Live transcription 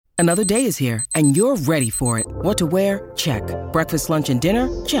Another day is here, and you're ready for it. What to wear? Check. Breakfast, lunch, and dinner?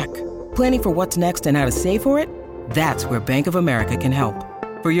 Check. Planning for what's next and how to save for it? That's where Bank of America can help.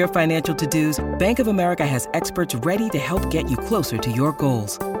 For your financial to-dos, Bank of America has experts ready to help get you closer to your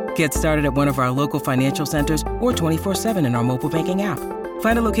goals. Get started at one of our local financial centers or 24/7 in our mobile banking app.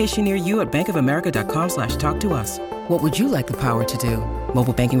 Find a location near you at bankofamerica.com/talktous. What would you like the power to do?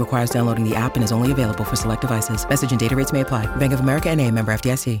 Mobile banking requires downloading the app and is only available for select devices. Message and data rates may apply. Bank of America N.A., member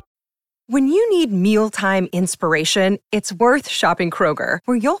FDIC. When you need mealtime inspiration, it's worth shopping Kroger,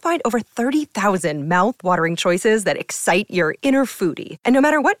 where you'll find over 30,000 mouth-watering choices that excite your inner foodie. And no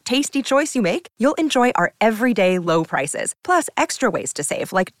matter what tasty choice you make, you'll enjoy our everyday low prices, plus extra ways to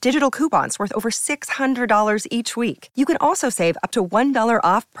save, like digital coupons worth over $600 each week. You can also save up to $1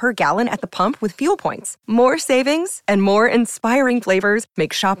 off per gallon at the pump with fuel points. More savings and more inspiring flavors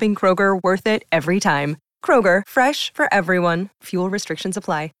make shopping Kroger worth it every time. Kroger, fresh for everyone. Fuel restrictions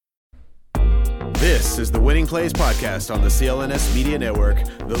apply. This is the Winning Plays Podcast on the CLNS Media Network,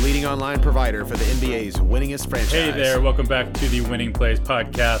 the leading online provider for the NBA's winningest franchise. Hey there, welcome back to the Winning Plays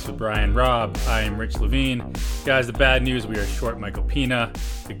Podcast with Brian Robb. I am Rich Levine. Guys, the bad news, we are short Michael Pina.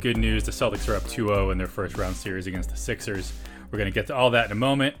 The good news, the Celtics are up 2-0 in their first round series against the Sixers. We're going to get to all that in a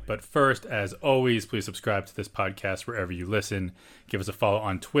moment, but first, as always, please subscribe to this podcast wherever you listen. Give us a follow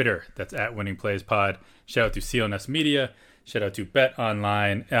on Twitter. That's at Winning Plays Pod. Shout out to CLNS Media. Shout out to Bet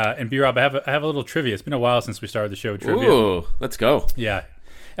Online. And B-Rob, I have a little trivia. It's been a while since we started the show trivia. Ooh, let's go. Yeah.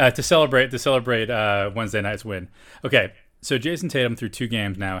 To celebrate Wednesday night's win. Okay, so Jason Tatum through 2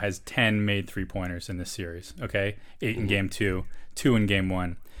 games now has 10 made 3-pointers in this series. Okay, 8 in game 2, 2 in game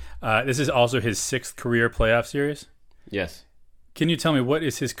 1. This is also his 6th career playoff series. Yes. Can you tell me what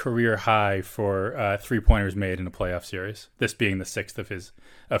is his career high for 3-pointers made in a playoff series? This being the 6th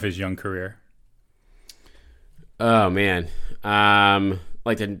of his young career. Oh man,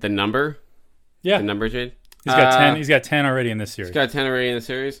 like the number? Yeah, the number, Jade. He's got 10. He's got 10 already in this series. He's got 10 already in the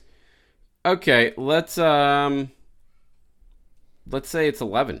series. Okay, let's say it's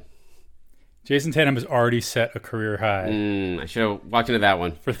 11. Jason Tatum has already set a career high. I should have walked into that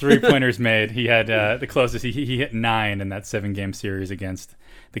one. For 3-pointers made, he had the closest. He hit 9 in that 7-game series against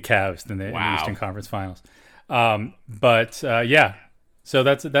the Cavs in the Eastern Conference Finals. Yeah. So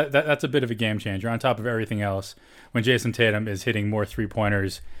that's a bit of a game changer. On top of everything else, when Jason Tatum is hitting more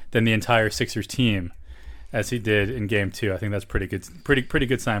 3-pointers than the entire Sixers team, as he did in Game 2, I think that's pretty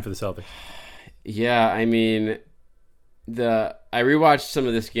good sign for the Celtics. Yeah, I mean, I rewatched some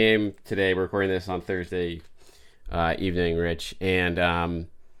of this game today. We're recording this on Thursday evening, Rich, and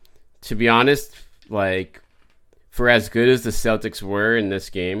to be honest, like for as good as the Celtics were in this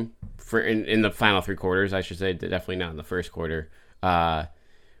game, in the final 3 quarters, I should say, definitely not in the first quarter.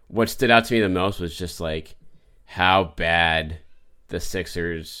 What stood out to me the most was just like how bad the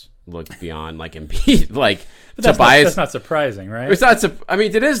Sixers looked beyond like Embiid. Like Tobias, that's not surprising, right? It's not. I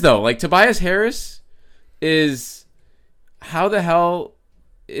mean, it is though. Like Tobias Harris is. How the hell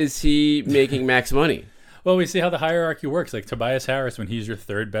is he making max money? Well, we see how the hierarchy works. Like Tobias Harris, when he's your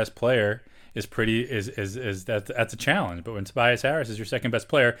 3rd best player, is that's a challenge. But when Tobias Harris is your 2nd best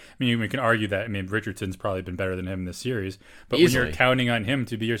player, I mean, we can argue that. I mean, Richardson's probably been better than him in this series. But Easily. When you're counting on him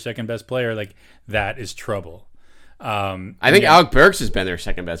to be your 2nd best player, like that is trouble. I think Alec Burks has been their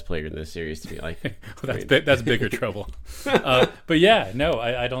 2nd best player in this series to me. Like, that's bigger trouble. But yeah, no,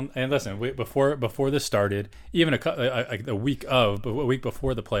 I don't. And listen, before this started, even a week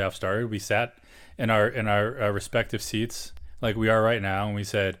before the playoffs started, we sat in our respective seats like we are right now, and we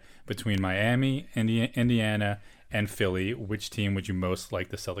said, between Miami, Indiana, and Philly, which team would you most like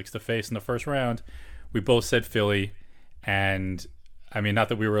the Celtics to face in the first round? We both said Philly, and I mean, not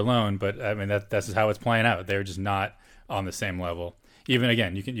that we were alone, but I mean that's how it's playing out. They're just not on the same level. Even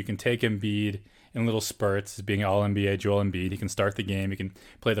again, you can take Embiid in little spurts as being all NBA Joel Embiid. He can start the game. He can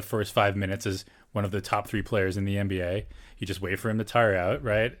play the first 5 minutes as one of the top 3 players in the NBA. You just wait for him to tire out,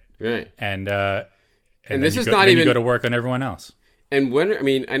 right? Right. And this is not even you go to work on everyone else. And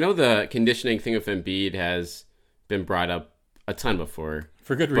I know the conditioning thing with Embiid has been brought up a ton before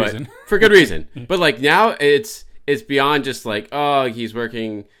for good reason. But like now it's beyond just like, oh, he's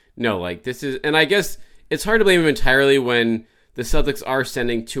working. No, like this is, and I guess it's hard to blame him entirely when the Celtics are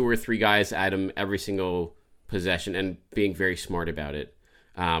sending 2 or 3 guys at him every single possession and being very smart about it.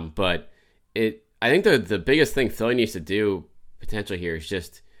 But I think the biggest thing Philly needs to do potentially here is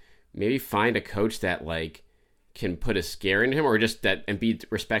just maybe find a coach that like can put a scare into him, or just that Embiid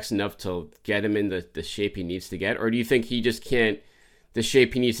respects enough to get him in the shape he needs to get? Or do you think he just can't, the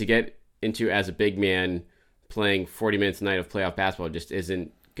shape he needs to get into as a big man playing 40 minutes a night of playoff basketball just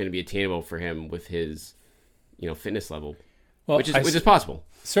isn't going to be attainable for him with his, fitness level, which is possible.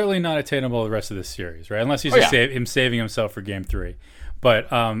 Certainly not attainable the rest of this series, right? Unless he's him saving himself for Game 3.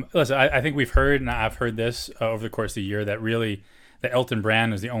 But listen, I think we've heard, and I've heard this over the course of the year, that really that Elton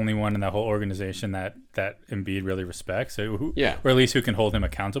Brand is the only one in that whole organization that Embiid really respects, or at least who can hold him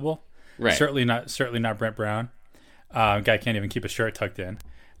accountable. Right. Certainly not Brent Brown. Guy can't even keep his shirt tucked in.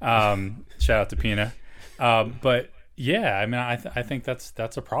 Shout out to Pina. But yeah, I mean, I think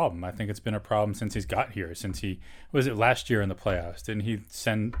that's a problem. I think it's been a problem since he's got here. Since he was it last year in the playoffs? Didn't he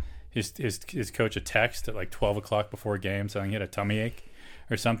send his coach a text at like 12 o'clock before a game saying he had a tummy ache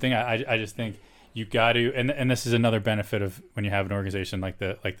or something? I just think you got to, and this is another benefit of when you have an organization like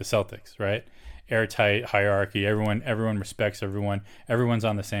the Celtics, right? Airtight hierarchy. Everyone respects everyone. Everyone's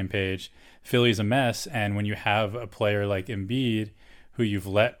on the same page. Philly's a mess, and when you have a player like Embiid, who you've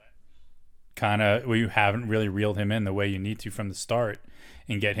let where you haven't really reeled him in the way you need to from the start,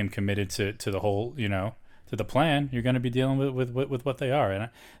 and get him committed to the whole, to the plan, you're going to be dealing with what they are. And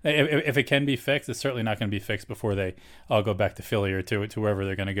if it can be fixed, it's certainly not going to be fixed before they all go back to Philly or to wherever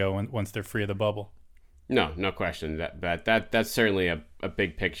they're going to go once they're free of the bubble. No question. That's certainly a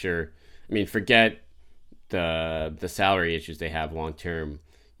big picture. I mean, forget the salary issues they have long term.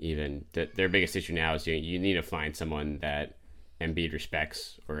 Even their biggest issue now is you need to find someone that Embiid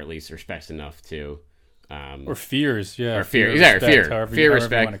respects, or at least respects enough to, or fears, or fear, exactly, fear,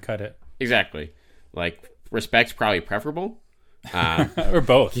 respect. You want to cut it, exactly. Like respect's probably preferable, or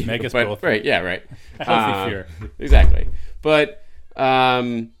both. Make us both, right? Yeah, right. A healthy fear, exactly. But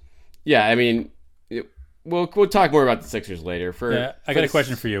yeah, I mean. We'll talk more about the Sixers later. I got a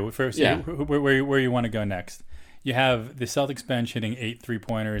question for you. First, where you want to go next? You have the Celtics bench hitting 8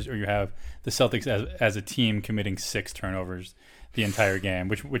 3-pointers, or you have the Celtics as a team committing 6 turnovers the entire game.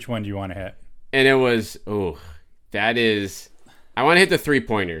 Which one do you want to hit? And it was I want to hit the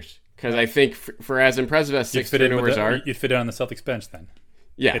 3-pointers because I think for as impressive as 6 turnovers are, you'd fit it on the Celtics bench then.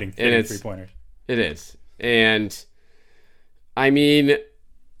 Yeah, hitting 3-pointers. It is, and I mean.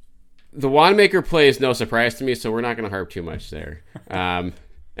 The Wanamaker play is no surprise to me, so we're not going to harp too much there. And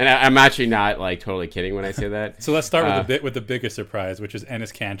I'm actually not like totally kidding when I say that. So let's start with the biggest surprise, which is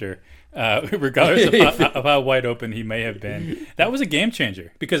Enes Kanter. Regardless of how wide open he may have been, that was a game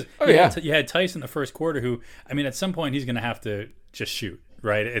changer because you had Tice in the first quarter, who, I mean, at some point he's going to have to just shoot.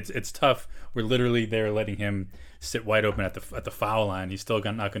 Right? It's tough. We're literally there letting him sit wide open at the foul line. He's still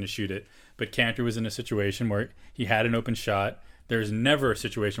not going to shoot it. But Kanter was in a situation where he had an open shot. There's never a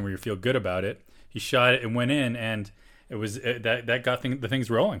situation where you feel good about it. He shot it and went in, and it was that got the things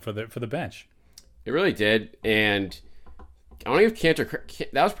rolling for the bench. It really did, and I want to give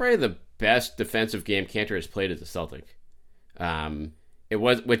Kanter. That was probably the best defensive game Kanter has played as a Celtic. It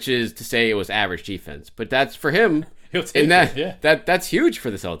was, which is to say, it was average defense, but that's for him. That's huge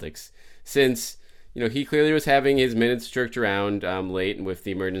for the Celtics, since he clearly was having his minutes jerked around late, and with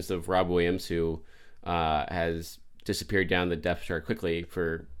the emergence of Rob Williams, who has disappeared down the depth chart quickly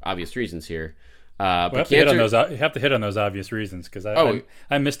for obvious reasons here. But you have to hit on those obvious reasons, because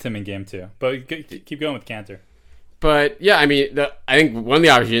I missed him in game 2. But keep going with Kanter. But yeah, I mean, I think one of the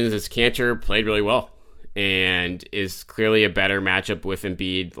obvious reasons is Kanter played really well and is clearly a better matchup with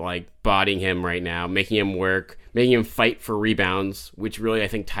Embiid, like bodying him right now, making him work, making him fight for rebounds, which really I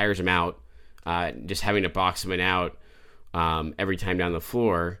think tires him out. Just having to box him out every time down the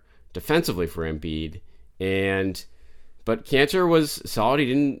floor defensively for Embiid. But Kanter was solid.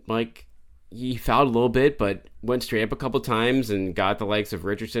 He fouled a little bit, but went straight up a couple times and got the likes of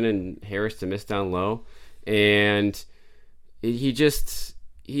Richardson and Harris to miss down low. And he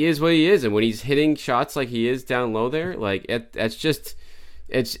is what he is. And when he's hitting shots like he is down low there, like it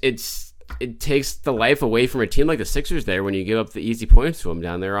takes the life away from a team like the Sixers there when you give up the easy points to him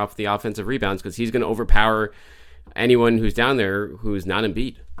down there off the offensive rebounds, because he's going to overpower anyone who's down there who's not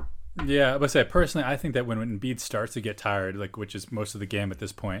Embiid. Yeah, but personally, I think that when Embiid starts to get tired, which is most of the game at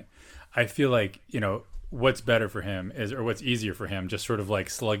this point, I feel like, what's better for him or what's easier for him, just sort of like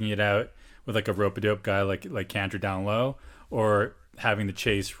slugging it out with like a rope-a-dope guy like Kanter down low, or having to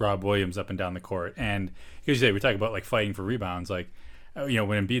chase Rob Williams up and down the court. And because we talk about like fighting for rebounds, like when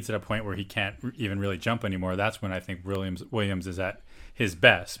Embiid's at a point where he can't even really jump anymore, that's when I think Williams is at his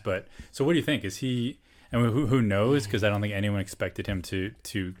best. But so what do you think? Is he? And who knows? Because I don't think anyone expected him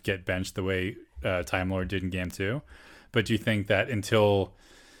to get benched the way Time Lord did in Game 2. But do you think that until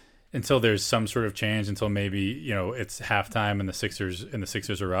there's some sort of change, until maybe it's halftime and the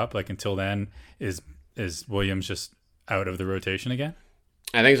Sixers are up, like until then, is Williams just out of the rotation again?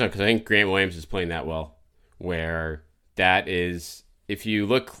 I think so, because I think Grant Williams is playing that well. Where that is, if you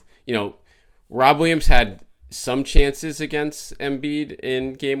look, Rob Williams had some chances against Embiid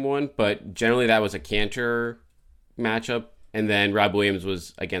in Game 1, but generally that was a Kanter matchup and then Rob Williams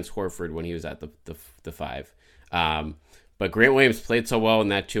was against Horford when he was at the 5. But Grant Williams played so well in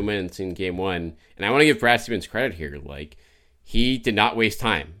that 2 minutes in game 1, and I want to give Brad Stevens credit here. Like, he did not waste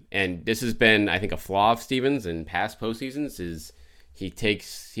time, and this has been, I think, a flaw of Stevens in past postseasons is he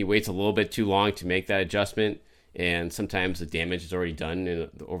waits a little bit too long to make that adjustment, and sometimes the damage is already done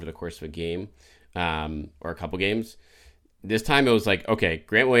over the course of a game or a couple games. This time it was like, okay,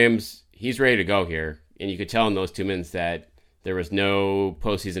 Grant Williams, he's ready to go here, and you could tell in those 2 minutes that there was no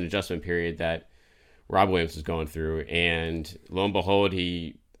postseason adjustment period that Rob Williams was going through, and lo and behold,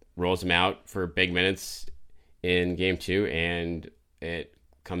 he rolls him out for big minutes in game 2, and it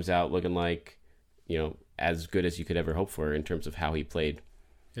comes out looking like, as good as you could ever hope for in terms of how he played.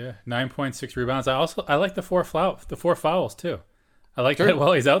 Yeah, 9.6 rebounds. I like the four fouls too. I like that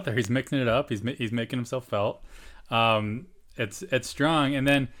while he's out there, he's mixing it up. He's making himself felt. It's strong. And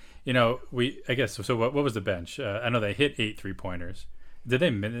then I guess so. What was the bench? I know they hit 8 3-pointers. Did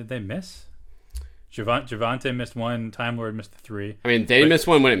they miss? Javante missed 1. Time Lord missed 3. I mean, they missed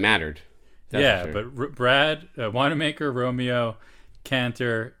 1 when it mattered. But Brad, Wanamaker, Romeo,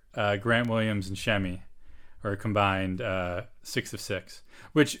 Cantor, Grant Williams, and Shemi are combined 6 of 6.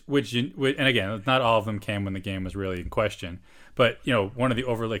 Which and again, not all of them came when the game was really in question. But one of the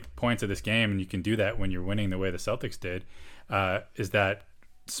overlooked points of this game, and you can do that when you're winning the way the Celtics did, is that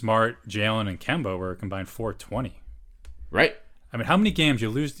Smart, Jalen, and Kemba were combined 420. Right. I mean, how many games you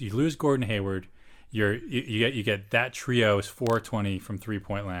lose Gordon Hayward, you get that trio's 420 from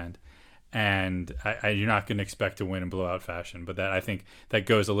 3-point land, and you're not going to expect to win in blowout fashion. But I think that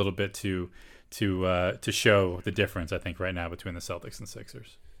goes a little bit to show the difference, I think, right now between the Celtics and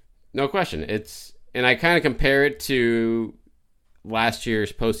Sixers. No question. And I kind of compare it to last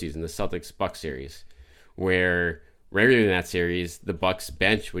year's postseason, the Celtics-Bucks series, where regularly in that series, the Bucks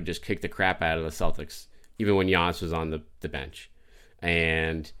bench would just kick the crap out of the Celtics, even when Giannis was on the bench.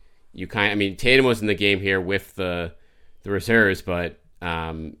 And Tatum was in the game here with the reserves, but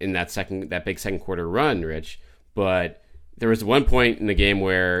in that big second quarter run, Rich. But there was one point in the game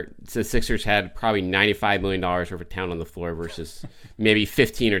where the Sixers had probably $95 million worth of talent on the floor versus maybe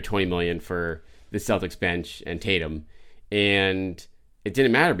 15 or 20 million for the Celtics bench and Tatum. And it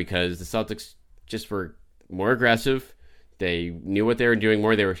didn't matter because the Celtics just were more aggressive. They knew what they were doing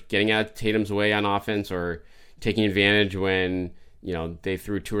more. They were getting out of Tatum's way on offense or taking advantage when, they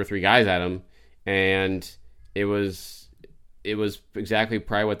threw 2 or 3 guys at him. And it was exactly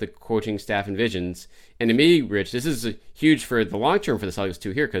probably what the coaching staff envisions. And to me, Rich, this is huge for the long term for the Celtics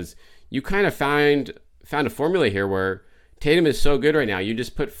too here, because you kind of found a formula here where Tatum is so good right now. You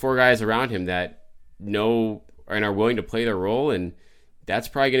just put 4 guys around him that know and are willing to play their role, and that's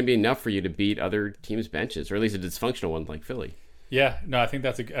probably going to be enough for you to beat other teams' benches, or at least a dysfunctional one like Philly. Yeah, no, I think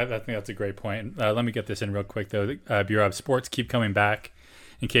that's a great point. Let me get this in real quick though. Bureau of Sports keep coming back,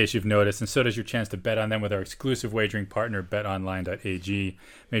 in case you've noticed, and so does your chance to bet on them with our exclusive wagering partner, BetOnline.ag.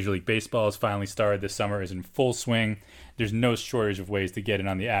 Major League Baseball has finally started this summer, is in full swing. There's no shortage of ways to get in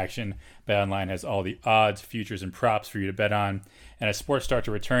on the action. BetOnline has all the odds, futures, and props for you to bet on. And as sports start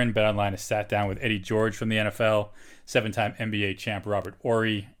to return, BetOnline has sat down with Eddie George from the NFL, 7-time NBA champ Robert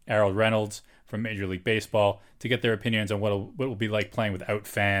Horry, Errol Reynolds from Major League Baseball to get their opinions on what it will be like playing without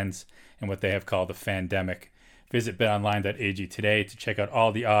fans and what they have called the fandemic. Visit betonline.ag today to check out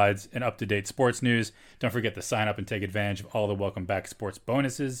all the odds and up-to-date sports news. Don't forget to sign up and take advantage of all the welcome back sports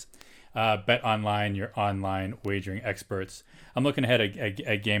bonuses. BetOnline, your online wagering experts. I'm looking ahead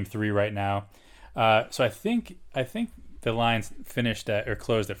at Game 3 right now. So I think the line's finished at or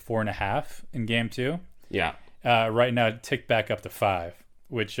closed at 4.5 in Game 2. Yeah. Right now it ticked back up to 5,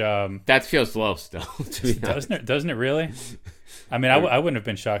 which that feels low still. To be doesn't it really? I mean, I wouldn't have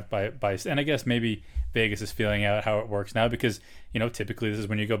been shocked by, and I guess maybe Vegas is feeling out how it works now because, typically this is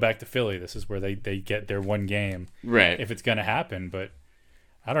when you go back to Philly. This is where they get their one game, right? If it's going to happen, but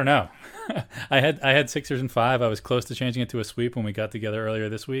I don't know. I had Sixers in 5. I was close to changing it to a sweep when we got together earlier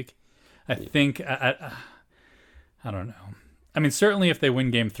this week. I think I don't know. I mean, certainly if they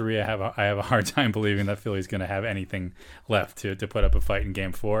win Game 3, I have a hard time believing that Philly's going to have anything left to put up a fight in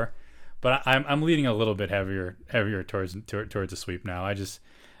Game 4. But I'm leaning a little bit heavier towards a sweep now. I just,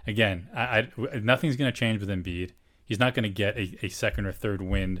 again, nothing's going to change with Embiid. He's not going to get a second or third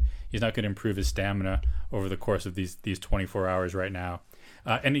wind. He's not going to improve his stamina over the course of these 24 hours right now.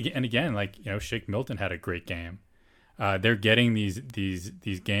 And again, like Shake Milton had a great game. They're getting these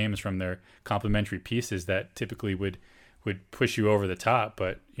games from their complementary pieces that typically would push you over the top,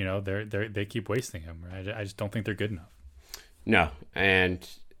 but they keep wasting them. Right? I just don't think they're good enough. No, and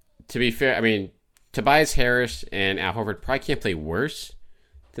to be fair, I mean, Tobias Harris and Al Horford probably can't play worse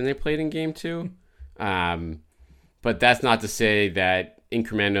than they played in Game 2. but that's not to say that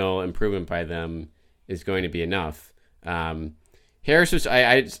incremental improvement by them is going to be enough. Harris is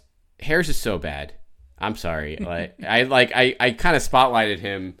so bad. I'm sorry. I kind of spotlighted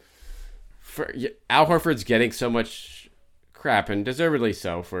him for Al Horford's getting so much crap, and deservedly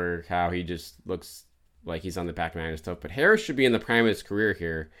so, for how he just looks like he's on the back nine and stuff. But Harris should be in the prime of his career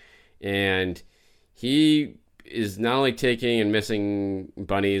here, and he is not only taking and missing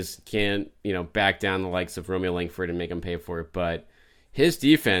bunnies, can't back down the likes of Romeo Langford and make him pay for it, but his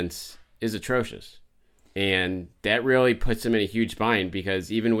defense is atrocious, and that really puts him in a huge bind,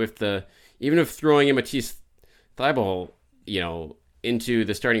 because even if throwing him Matisse Thybulle, into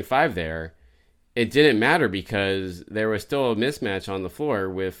the starting five there, it didn't matter, because there was still a mismatch on the floor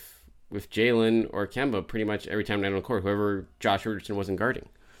with Jalen or Kemba pretty much every time down on the court, whoever Josh Richardson wasn't guarding.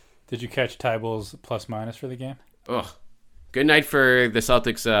 Did you catch Tybulle's plus minus for the game? Ugh. Good night for the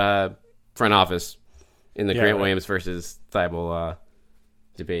Celtics front office in the Grant Williams versus Thybulle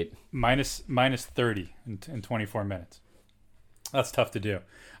debate. Minus 30 in 24 minutes. That's tough to do.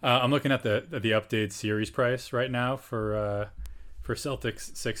 I'm looking at the updated series price right now for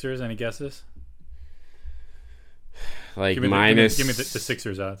Celtics Sixers. Any guesses? Give me the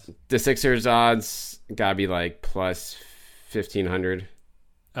Sixers odds. The Sixers odds gotta be like plus 1,500.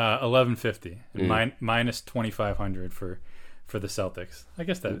 1150 and minus 2,500 for the Celtics. I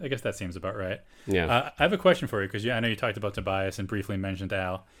guess that seems about right. Yeah. I have a question for you, because I know you talked about Tobias and briefly mentioned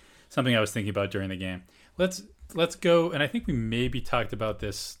Al. Something I was thinking about during the game. Let's go, and I think we maybe talked about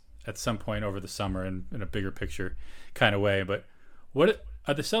this at some point over the summer in a bigger picture kind of way. But what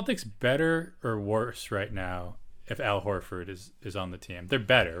are the Celtics better or worse right now if Al Horford is on the team? They're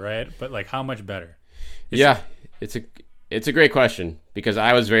better, right? But how much better? It's a great question, because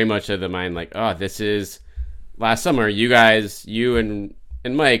I was very much of the mind this is last summer. You and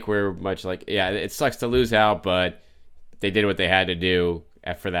Mike were much like, yeah, it sucks to lose out, but they did what they had to do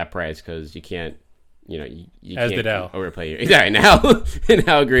for that price, because you can't, you As can't did Al. overplay you. Exactly. And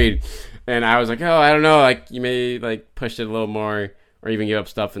Al agreed. And I was like, oh, I don't know, you may push it a little more, or even give up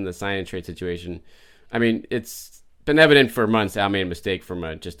stuff in the sign and trade situation. I mean, it's been evident for months Al made a mistake from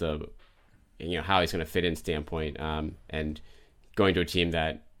how he's going to fit in standpoint, and going to a team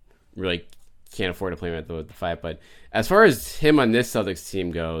that really can't afford to play him at the five. But as far as him on this Celtics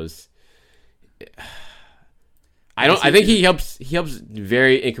team goes, I think he helps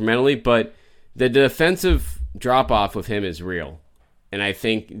very incrementally, but the defensive drop off with him is real, and I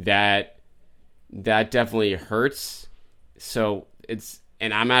think that definitely hurts. So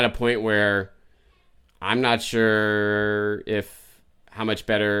and I'm at a point where I'm not sure how much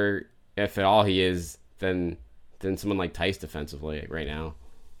better, if at all, he is than someone like Tice defensively right now.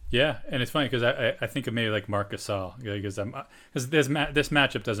 Yeah, and it's funny because I think of maybe like Marc Gasol, because this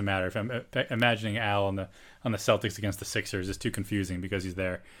matchup doesn't matter. If I'm imagining Al on the Celtics against the Sixers is too confusing because he's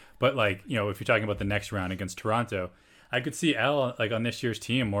there. But if you're talking about the next round against Toronto, I could see Al on this year's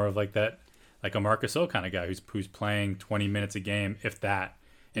team more of that, a Marc Gasol kind of guy who's playing 20 minutes a game, if that,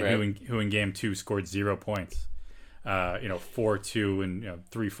 and right. who in game 2 scored 0 points, 4-2 and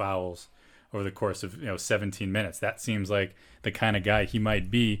 3 fouls over the course of 17 minutes. That seems like the kind of guy he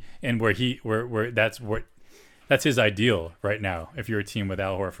might be, and where that's his ideal right now. If you're a team with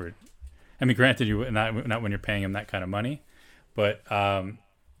Al Horford, I mean, granted, you not when you're paying him that kind of money, but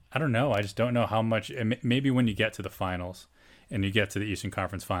I don't know. I just don't know how much. Maybe when you get to the finals and you get to the Eastern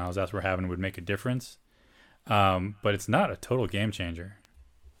Conference Finals, that's where having would make a difference. But it's not a total game changer.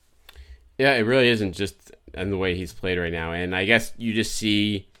 Yeah, it really isn't, just in the way he's played right now. And I guess you just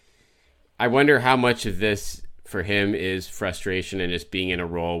see, I wonder how much of this for him is frustration and just being in a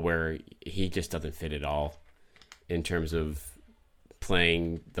role where he just doesn't fit at all in terms of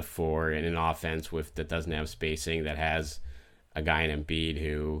playing the 4 in an offense that doesn't have spacing, that has a guy in Embiid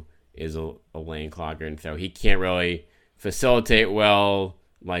who is a lane clogger. And so he can't really facilitate well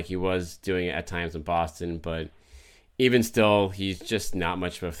like he was doing it at times in Boston, but even still, he's just not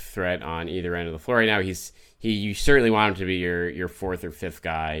much of a threat on either end of the floor right now. You certainly want him to be your 4th or 5th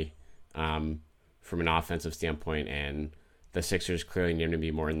guy from an offensive standpoint, and the Sixers clearly need him to be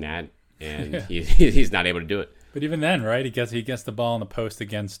more than that, and he's not able to do it. But even then, right? He gets the ball in the post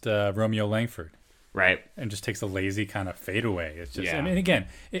against Romeo Langford, right, and just takes a lazy kind of fadeaway. It's just, yeah. I mean, again,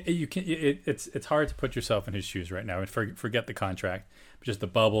 it's hard to put yourself in his shoes right now, and forget the contract, but just the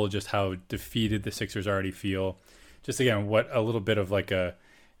bubble, just how defeated the Sixers already feel. Just again, what a little bit of a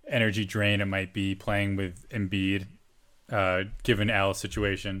energy drain it might be playing with Embiid, given Al's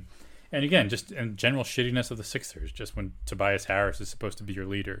situation, and again, just in general shittiness of the Sixers. Just when Tobias Harris is supposed to be your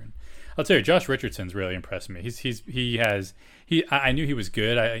leader, and I'll tell you, Josh Richardson's really impressed me. I knew he was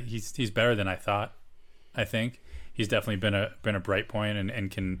good. He's better than I thought. I think he's definitely been a bright point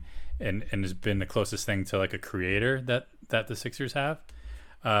and can and has been the closest thing to like a creator that the Sixers have.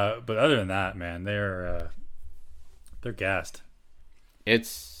 But other than that, man, they're gassed.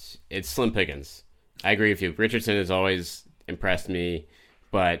 It's slim pickings. I agree with you. Richardson has always impressed me,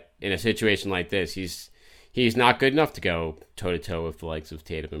 but in a situation like this, he's not good enough to go toe to toe with the likes of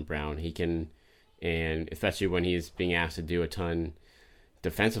Tatum and Brown. He can, and especially when he's being asked to do a ton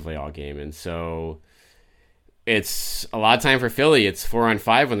defensively all game, and so it's a lot of time for Philly. It's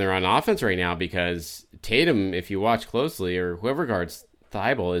 4-on-5 when they're on offense right now because Tatum, if you watch closely, or whoever guards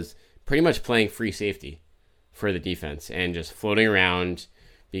Thibault, is pretty much playing free safety for the defense and just floating around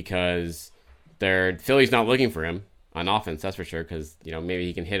because Philly's not looking for him on offense, that's for sure, because maybe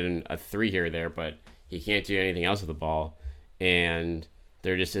he can hit a three here or there, but he can't do anything else with the ball, and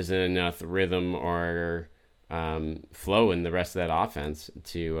there just isn't enough rhythm or flow in the rest of that offense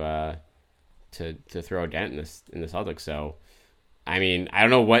to throw a dent in the Celtics. So, I mean, I don't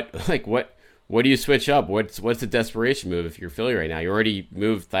know what do you switch up? What's the desperation move if you're Philly right now? You already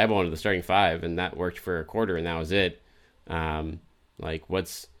moved Thibault into the starting five, and that worked for a quarter, and that was it.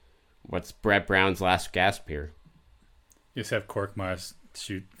 What's Brett Brown's last gasp here? You just have Korkmaz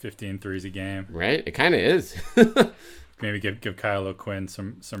shoot 15 threes a game. Right? It kind of is. Maybe give Kyle O'Quinn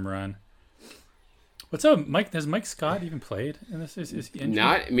some run. What's up, Mike? Has Mike Scott even played in this? Is he injured?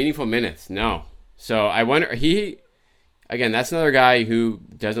 Not meaningful minutes, no. So I wonder, again, that's another guy who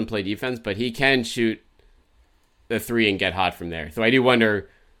doesn't play defense, but he can shoot the three and get hot from there. So I do wonder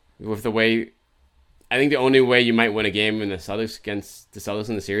with the way, I think the only way you might win a game in the Celtics against the Celtics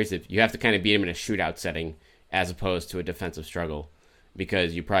in the series, if you have to kind of beat them in a shootout setting as opposed to a defensive struggle,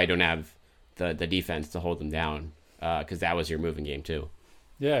 because you probably don't have the defense to hold them down, because that was your moving game too.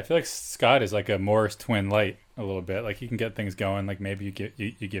 Yeah, I feel like Scott is like a Morris twin light a little bit. Like he can get things going. Like maybe you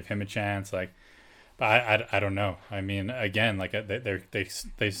give him a chance. Like, but I don't know. I mean, again, like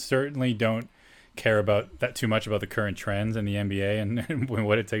they certainly don't care about that too much about the current trends in the NBA and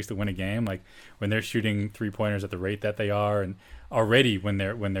what it takes to win a game. Like when they're shooting 3-pointers at the rate that they are, and already when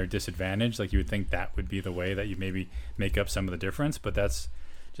they're disadvantaged, like you would think that would be the way that you maybe make up some of the difference. But that's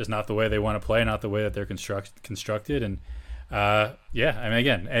just not the way they want to play, not the way that they're constructed. And I mean,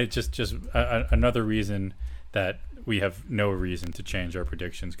 again, it's just another reason that we have no reason to change our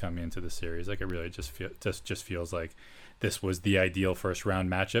predictions coming into the series. Like it really just feels like this was the ideal first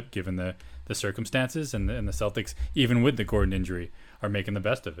round matchup given the circumstances, and the Celtics, even with the Gordon injury, are making the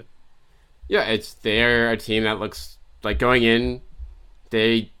best of it. Yeah, they're a team that looks like going in,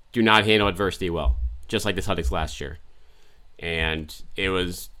 they do not handle adversity well, just like the Celtics last year. And it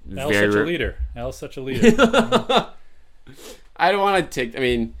was Al's such a leader. I don't want to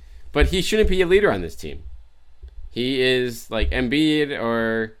take, but he shouldn't be a leader on this team. He is like Embiid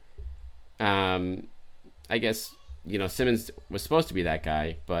or, I guess, Simmons was supposed to be that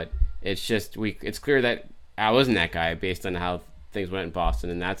guy, but it's just, it's clear that Al isn't that guy based on how things went in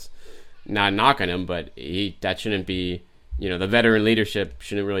Boston, and that's not a knock on him, but that shouldn't be, the veteran leadership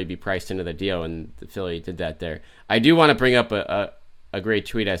shouldn't really be priced into the deal, and the Philly did that there. I do want to bring up a great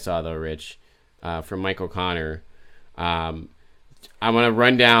tweet I saw, though, Rich, from Mike O'Connor. I want to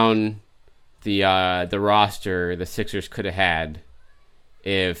run down the roster the Sixers could have had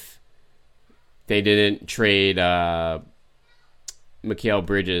if they didn't trade Mikal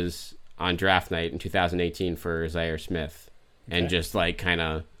Bridges on draft night in 2018 for Zaire Smith, and just like kind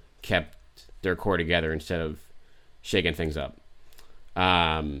of kept their core together instead of shaking things up.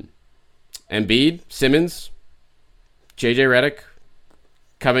 Embiid, Simmons, JJ Redick,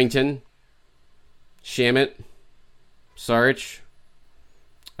 Covington, Shamet, Saric,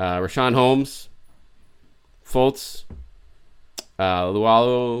 Rashawn Holmes, Fultz,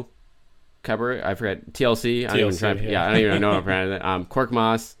 Lualo, Cover, I forget, TLC. I don't even know how to pronounce it.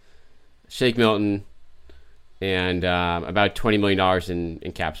 Korkmaz, Shake Milton, and about $20 million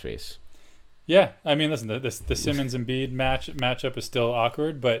in cap space. Yeah, I mean, listen, the Simmons and Embiid matchup is still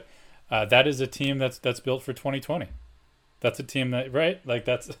awkward, but that is a team that's built for 2020. That's a team that, right? Like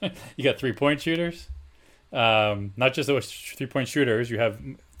that's you got 3-point shooters, not just those 3-point shooters. You have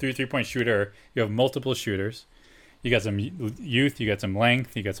 3-point shooter. You have multiple shooters. You got some youth. You got some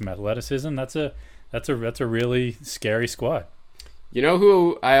length. You got some athleticism. That's a really scary squad. You know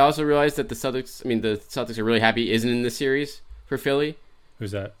who I also realized that the Celtics are really happy isn't in this series for Philly?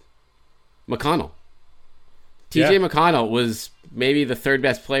 Who's that? McConnell. TJ McConnell was maybe the third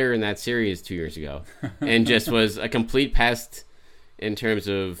best player in that series 2 years ago, and just was a complete pest in terms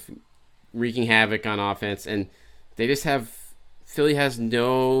of wreaking havoc on offense. And they just Philly has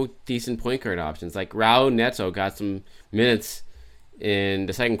no decent point guard options. Like Raul Neto got some minutes in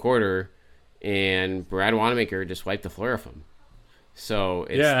the second quarter, and Brad Wanamaker just wiped the floor off him. So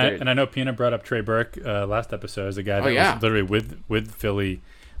it's and I know Pina brought up Trey Burke last episode as a guy that was literally with Philly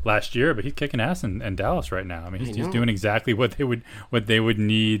last year, but he's kicking ass in Dallas right now. I mean, he's doing exactly what they would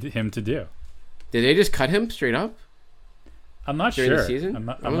need him to do. Did they just cut him straight up? I'm not during sure. The season? I'm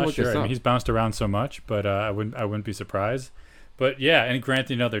not sure. I mean, he's bounced around so much, but I wouldn't be surprised. But yeah, and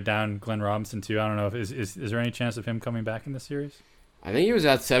granted, they're down Glenn Robinson too. I don't know if is there any chance of him coming back in the series? I think he was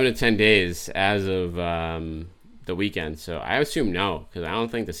out 7 to 10 days as of the weekend, so I assume no, because I don't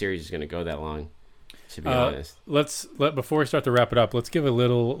think the series is going to go that long. To be honest, before we start to wrap it up, let's give a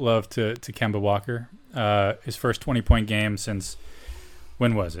little love to Kemba Walker. His first 20-point game since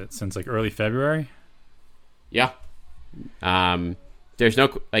when was it? Since like early February. Yeah. There's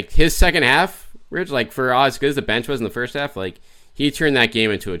no his second half, Rich. Like for as good as the bench was in the first half, like he turned that game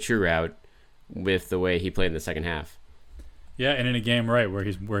into a true rout with the way he played in the second half. Yeah, and in a game where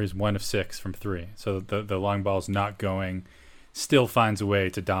he's 1 of 6 from 3, so the long ball's not going, still finds a way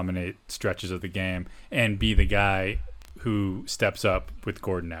to dominate stretches of the game and be the guy who steps up with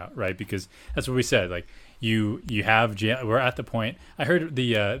Gordon out, right? Because that's what we said. Like you have we're at the point. I heard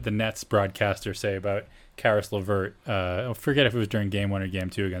the Nets broadcaster say about Karis LeVert. I forget if it was during Game 1 or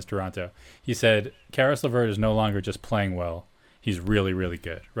Game 2 against Toronto. He said Karis LeVert is no longer just playing well. He's really, really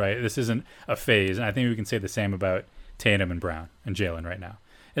good, right? This isn't a phase, and I think we can say the same about Tatum and Brown and Jalen right now.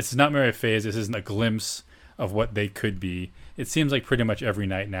 It's not merely a phase. This isn't a glimpse of what they could be. It seems like pretty much every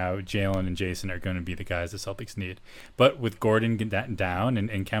night now, Jalen and Jason are going to be the guys the Celtics need. But with Gordon down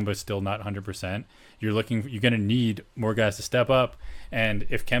and Kemba still not 100%, you're going to need more guys to step up. And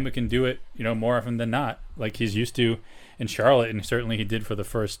if Kemba can do it, more often than not, like he's used to in Charlotte, and certainly he did for the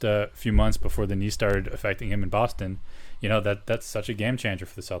first few months before the knee started affecting him in Boston, that's such a game changer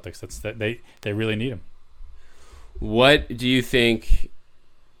for the Celtics. They really need him. What do you think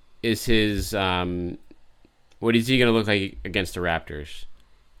is his what is he going to look like against the Raptors?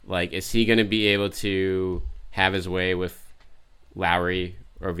 Like, is he going to be able to have his way with Lowry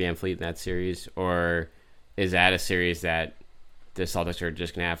or VanVleet in that series? Or is that a series that the Celtics are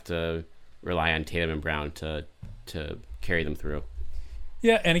just going to have to rely on Tatum and Brown to carry them through?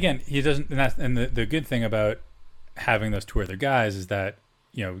 Yeah, and again, he doesn't. And the good thing about having those two other guys is that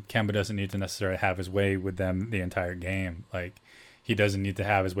Kemba doesn't need to necessarily have his way with them the entire game. Like, he doesn't need to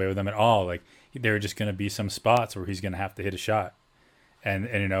have his way with them at all. Like, there are just going to be some spots where he's going to have to hit a shot, and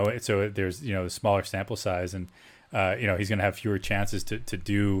so there's the smaller sample size, and he's going to have fewer chances to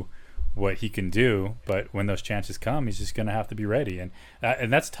do what he can do. But when those chances come, he's just going to have to be ready, and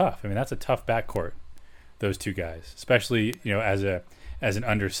that's tough. I mean, that's a tough backcourt, those two guys, especially as an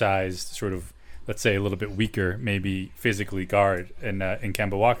undersized sort of, let's say, a little bit weaker, maybe physically guard in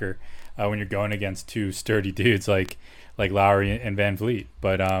Kemba Walker, when you're going against two sturdy dudes like Lowry and VanVleet.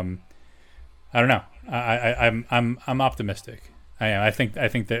 But I don't know. I'm optimistic. I am. I think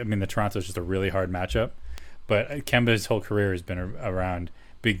that the Toronto's just a really hard matchup, but Kemba's whole career has been around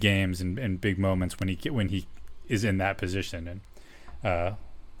big games and big moments when he is in that position. And I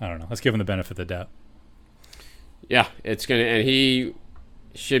don't know. Let's give him the benefit of the doubt. Yeah, and he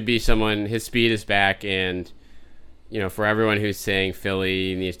should be someone. His speed is back, and for everyone who's saying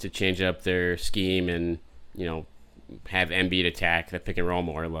Philly needs to change up their scheme and have Embiid attack the pick and roll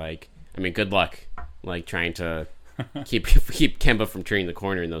more, good luck, trying to keep Kemba from turning the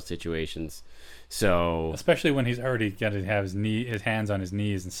corner in those situations. So especially when he's already got to have his hands on his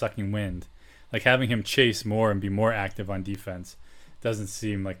knees and sucking wind, having him chase more and be more active on defense doesn't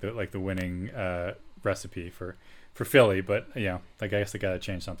seem like the winning recipe for Philly. But I guess they got to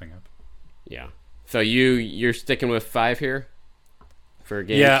change something up. Yeah. So you're sticking with 5 here for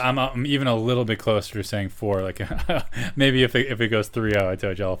games? Yeah, I'm even a little bit closer to saying 4. Maybe if it goes 3-0, I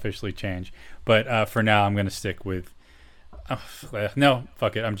told you I'll officially change. But for now, I'm going to stick with. No,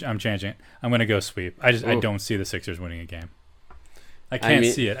 fuck it. I'm changing it. I'm going to go sweep. I don't see the Sixers winning a game. I can't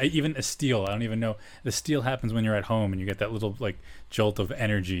see it. Even a steal. I don't even know. The steal happens when you're at home and you get that little jolt of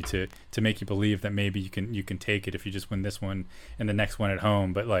energy to make you believe that maybe you can take it if you just win this one and the next one at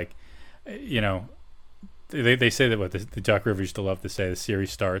home. But they say that the Doc Rivers used to love to say the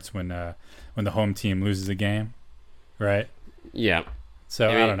series starts when the home team loses a game, right? Yeah. So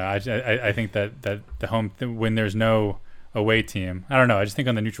I don't know. I think that the home when there's no away team, I don't know. I just think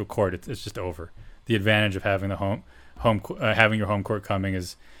on the neutral court it's just over. The advantage of having the having your home court coming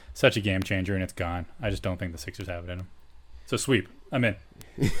is such a game changer, and it's gone. I just don't think the Sixers have it in them. So sweep. I'm in.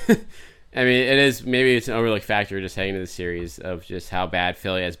 It is, maybe it's an overlooked factor just heading to the series of just how bad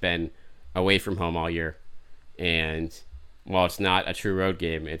Philly has been away from home all year. And while it's not a true road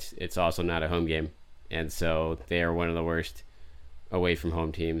game, it's also not a home game. And so they are one of the worst away from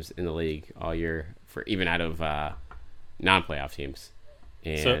home teams in the league all year, for even out of non-playoff teams.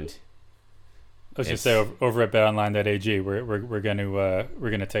 And I was gonna say over at BetOnline.ag, we're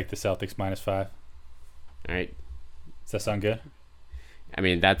gonna take the Celtics -5. All right. Does that sound good? I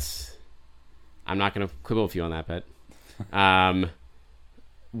mean, I'm not gonna quibble with you on that bet.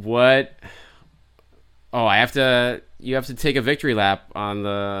 What? Oh, you have to take a victory lap on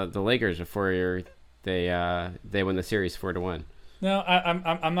the Lakers before they win the series 4-1. No,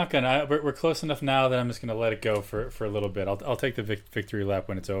 I'm not gonna. We're close enough now that I'm just gonna let it go for a little bit. I'll take the victory lap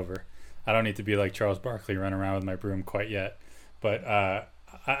when it's over. I don't need to be like Charles Barkley running around with my broom quite yet. But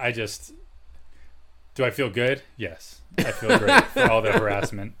I just, do I feel good? Yes, I feel great for all the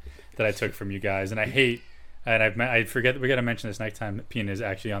harassment that I took from you guys, and I hate. And I forget, we got to mention this next time Pina is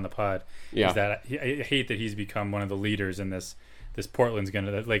actually on the pod. Yeah. Is that I hate that he's become one of the leaders in this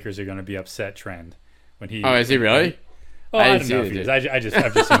the Lakers are gonna be upset trend when he. Oh, is he really? I don't know if he is. I've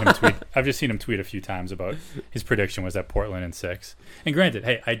just seen him tweet. I've just seen him tweet a few times about his prediction was that Portland in 6. And granted,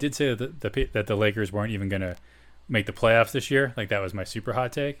 hey, I did say that the Lakers weren't even gonna make the playoffs this year. Like, that was my super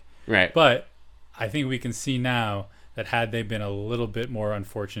hot take. Right. But I think we can see now that had they been a little bit more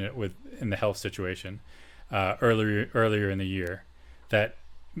unfortunate in the health situation earlier in the year, that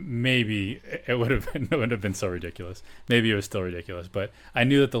maybe it wouldn't have been so ridiculous. Maybe it was still ridiculous, but I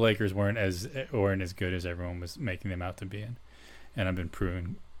knew that the Lakers weren't as good as everyone was making them out to be, and I've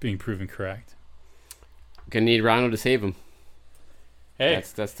been being proven correct. Gonna need Ronald to save him. Hey,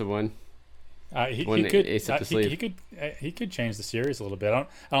 that's the one. He could change the series a little bit. I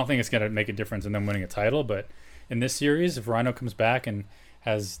don't think it's gonna make a difference in them winning a title, but in this series, if Rondo comes back and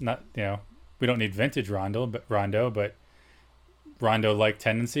has not, we don't need vintage Rondo, but Rondo-like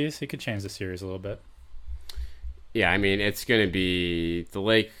tendencies, he could change the series a little bit. Yeah, I mean, it's going to be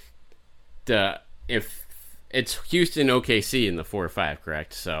if it's Houston OKC in the 4 or 5,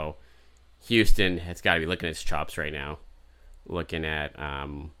 correct? So Houston has got to be looking at its chops right now, looking at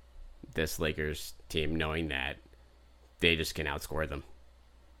this Lakers team, knowing that they just can outscore them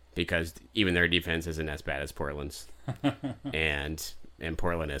because even their defense isn't as bad as Portland's, and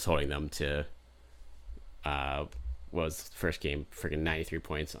Portland is holding them to was first game freaking 93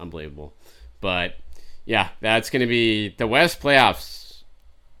 points, unbelievable. But yeah, that's going to be the West playoffs.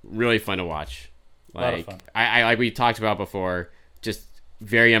 Really fun to watch. Like I like we talked about before, just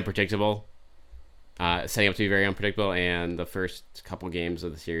very unpredictable. Setting up to be very unpredictable, and the first couple games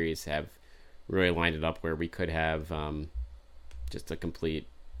of the series have really lined it up where we could have just a complete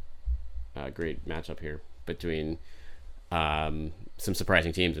great matchup here between some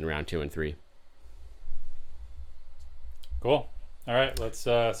surprising teams in round 2 and 3. Cool. All right, let's.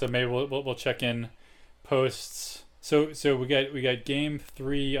 So maybe we'll check in posts. So we got game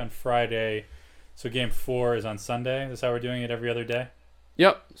 3 on Friday. So game 4 is on Sunday. That's how we're doing it every other day.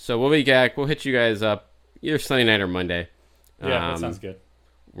 Yep. So we'll be back. We'll hit you guys up either Sunday night or Monday. Yeah, that sounds good.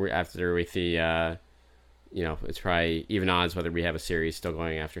 We're after with the, it's probably even odds whether we have a series still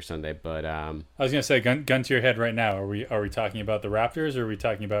going after Sunday. But I was gonna say, gun to your head right now. Are we talking about the Raptors, or are we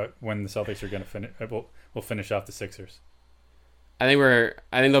talking about when the Celtics are gonna finish? We'll finish off the Sixers. I think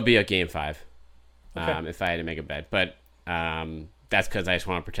there'll be a game 5. Okay. If I had to make a bet, but that's because I just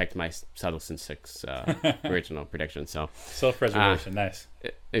want to protect my Celtics in 6 original prediction. So self-preservation, nice.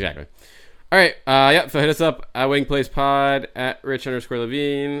 Exactly. All right. So hit us up at Wing Plays Pod, at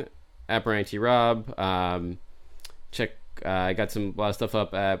Rich_Levine, at Brian T. Rob. Check. I got a lot of stuff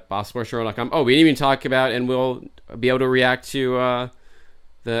up at BossSportsJournal.com. Oh, we didn't even talk about, and we'll be able to react to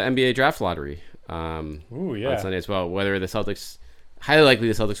the NBA Draft Lottery. Ooh, yeah. On Sunday as well. Whether the Celtics, highly likely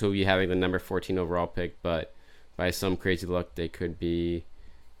the Celtics will be having the number 14 overall pick, but by some crazy luck, they could be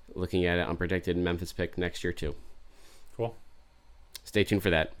looking at an unpredicted Memphis pick next year too. Cool. Stay tuned for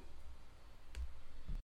that.